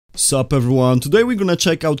Sup everyone, today we're gonna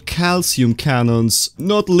check out calcium cannons.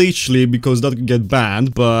 Not literally because that could get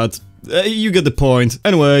banned, but you get the point.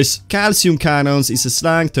 Anyways, calcium cannons is a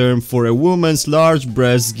slang term for a woman's large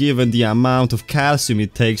breasts given the amount of calcium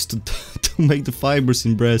it takes to make the fibers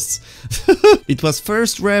in breasts. It was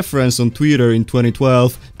first referenced on Twitter in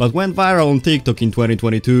 2012, but went viral on TikTok in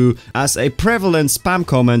 2022 as a prevalent spam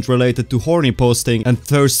comment related to horny posting and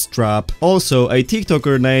thirst trap. Also, a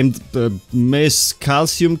TikToker named Miss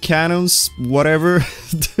Calcium Cannons, whatever,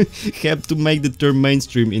 helped to make the term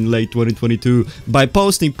mainstream in late 2022 by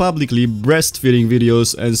posting publicly breastfeeding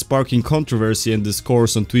videos and sparking controversy and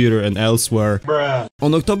discourse on Twitter and elsewhere. Bruh.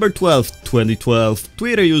 On October 12, 2012,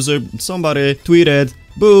 Twitter user somebody tweeted,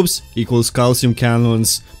 "Boobs equals calcium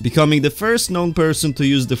cannons," becoming the first known person to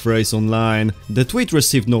use the phrase online. The tweet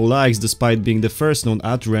received no likes despite being the first known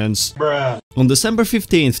utterance. Bruh. On December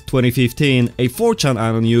 15th, 2015, a 4chan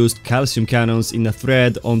anon used calcium cannons in a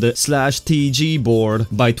thread on the /TG board.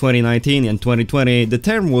 By 2019 and 2020, the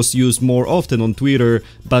term was used more often on Twitter,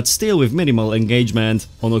 but still with minimal engagement.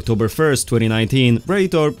 On October 1st, 2019,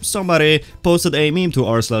 Redditor somebody posted a meme to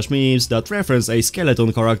r/memes that referenced a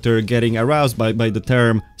skeleton character getting aroused by the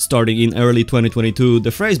term. Starting in early 2022,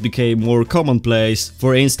 the phrase became more commonplace.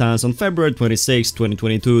 For instance, on February 26,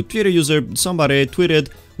 2022, Twitter user somebody tweeted,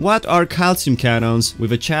 "What are calcium cannons?"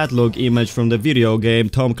 with a chat log image from the video game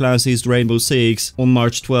Tom Clancy's Rainbow Six. On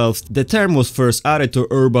March 12th, the term was first added to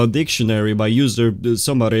Urban Dictionary by user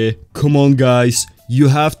somebody. Come on guys, you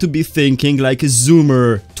have to be thinking like a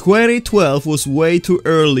zoomer. 2012 was way too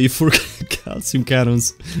early for calcium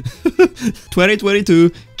cannons.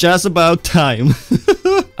 2022, just about time.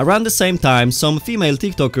 Around the same time, some female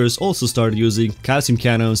TikTokers also started using calcium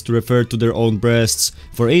cannons to refer to their own breasts.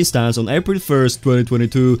 For instance, on April 1st,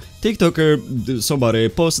 2022, TikToker somebody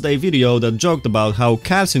posted a video that joked about how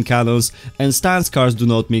calcium cannons and stance cars do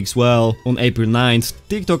not mix well. On April 9th,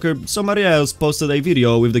 TikToker somebody else posted a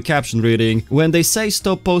video with the caption reading, "When they say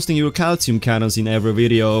stop posting your calcium cannons in every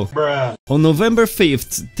video." Bruh. On November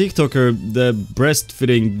 5th, TikToker, the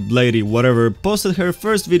breastfeeding lady, whatever, posted her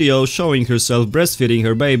first video showing herself breastfeeding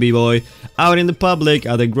her baby boy out in the public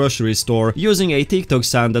at a grocery store using a TikTok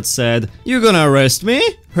sound that said, "You gonna arrest me?"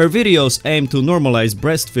 Her videos aimed to normalize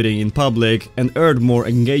breastfeeding in public and earned more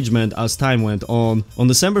engagement as time went on. On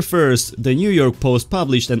December 1st, the New York Post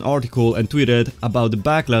published an article and tweeted about the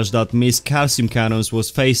backlash that Miss Calcium Cannons was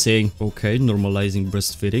facing. Okay, normalizing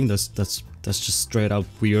breastfeeding, that's just straight out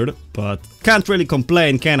weird, but can't really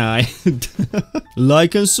complain, can I?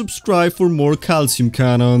 Like and subscribe for more calcium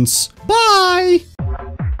cannons. Bye!